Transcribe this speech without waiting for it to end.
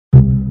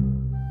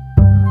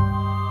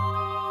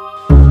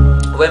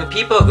When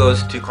people go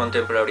to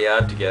contemporary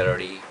art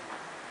gallery,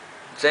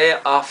 they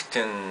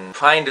often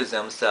find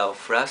themselves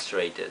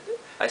frustrated.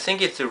 I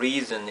think its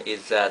reason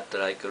is that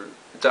the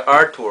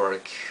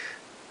artwork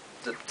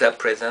that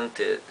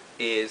presented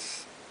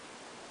is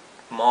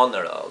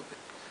monologue.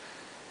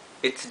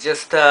 It's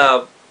just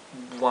a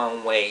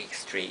one-way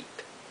street,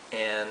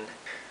 and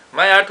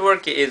my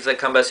artwork is a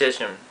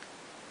conversation.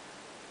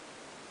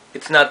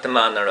 It's not a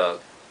monologue,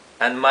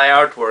 and my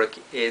artwork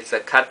is a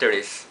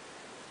catalyst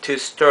to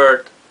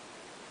start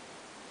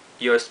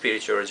your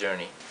spiritual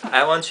journey.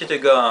 I want you to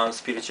go on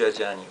spiritual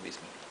journey with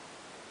me.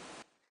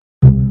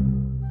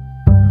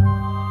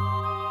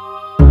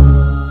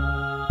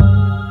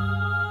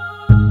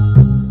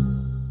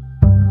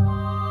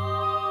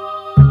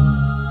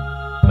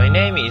 My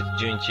name is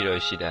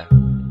Jun'ichiro.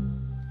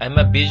 I'm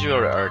a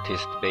visual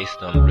artist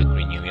based on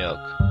Brooklyn, New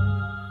York.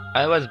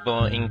 I was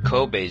born in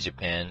Kobe,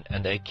 Japan,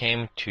 and I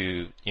came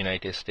to the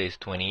United States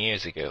 20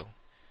 years ago.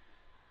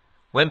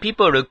 When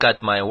people look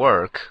at my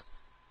work,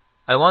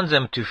 I want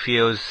them to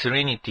feel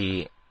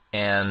serenity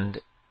and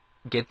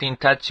get in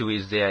touch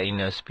with their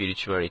inner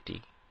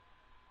spirituality.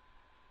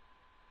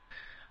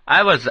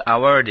 I was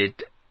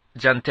awarded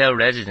Jentel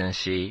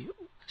residency,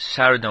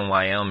 Sheldon,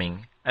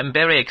 Wyoming. I'm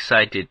very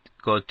excited to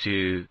go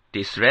to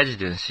this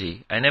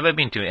residency. I've never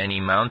been to any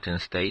mountain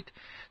state.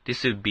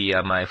 This would be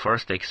my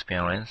first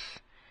experience.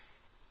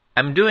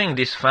 I'm doing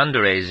this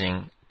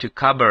fundraising to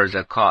cover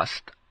the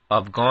cost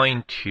of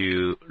going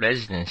to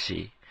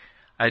residency.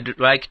 I'd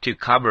like to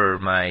cover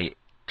my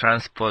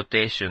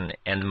transportation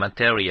and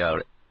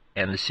material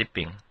and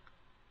shipping.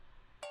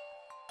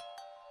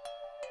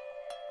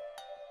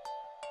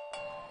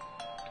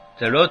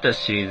 The Lotus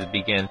series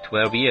began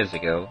 12 years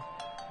ago,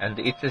 and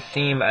it's a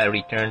theme I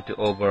return to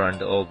over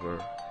and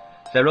over.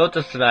 The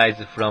lotus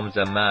rises from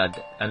the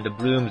mud and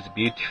blooms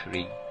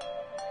beautifully.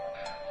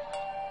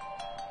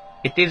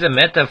 It is a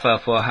metaphor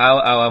for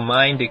how our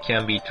mind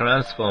can be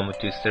transformed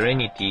to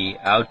serenity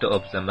out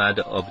of the mud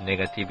of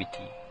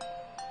negativity.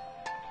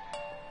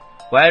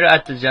 While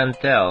at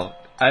Jentel,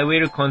 I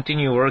will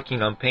continue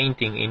working on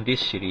painting in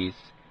this series,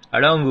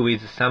 along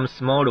with some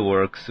small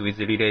works with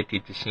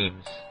related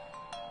themes.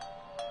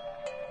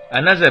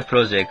 Another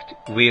project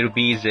will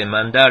be the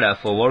mandala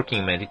for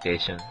walking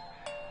meditation.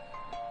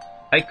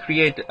 I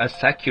create a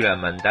circular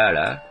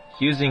mandala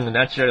using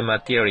natural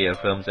material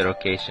from the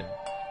location.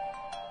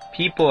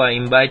 People are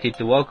invited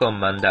to walk on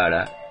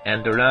mandala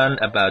and learn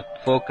about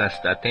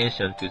focused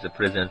attention to the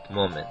present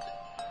moment.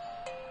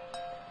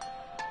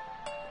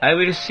 I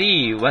will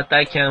see what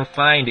I can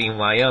find in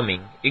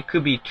Wyoming. It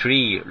could be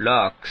tree,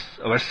 rocks,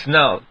 or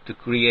snow to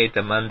create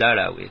a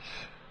mandala with.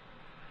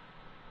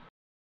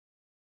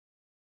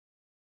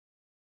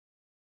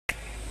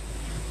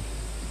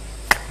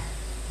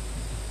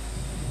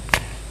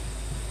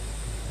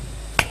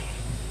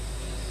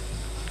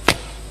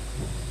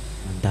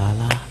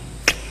 Mandala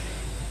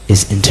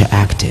is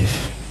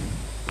interactive.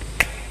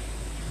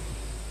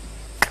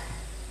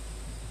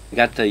 I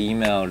got the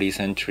email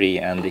recently,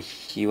 and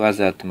he was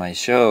at my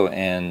show,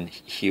 and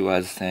he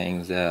was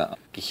saying that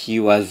he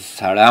was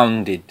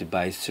surrounded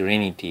by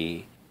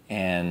serenity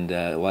and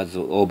was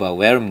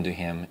overwhelmed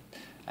him.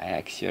 I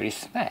actually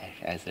smiled.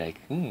 I was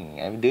like,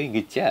 I'm doing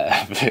a good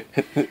job.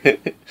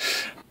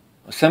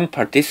 Some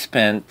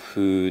participant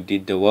who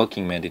did the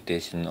walking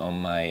meditation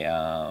on my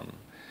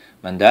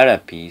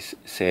mandala piece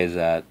says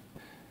that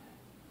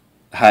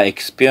her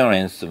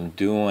experience of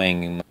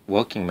doing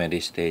walking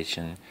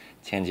meditation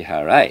changed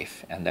her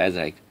life, and I was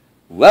like,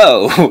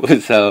 whoa.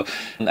 So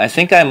I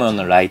think I'm on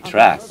the right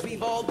track.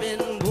 We've all been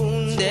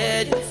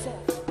wounded,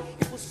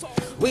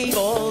 we've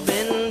all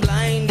been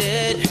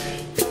blinded,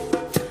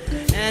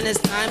 and it's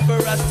time for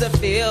us to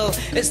feel,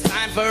 it's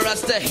time for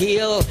us to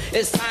heal,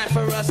 it's time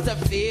for us to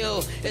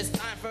feel, it's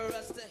time for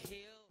us to heal.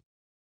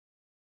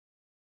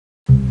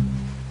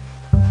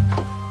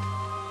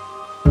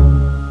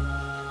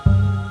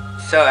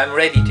 So I'm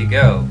ready to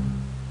go.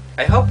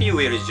 I hope you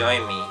will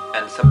join me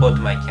and support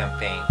my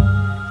campaign.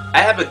 I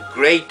have a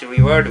great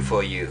reward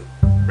for you,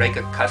 like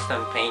a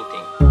custom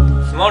painting,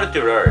 small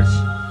to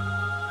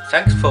large.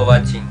 Thanks for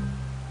watching,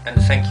 and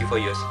thank you for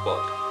your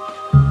support.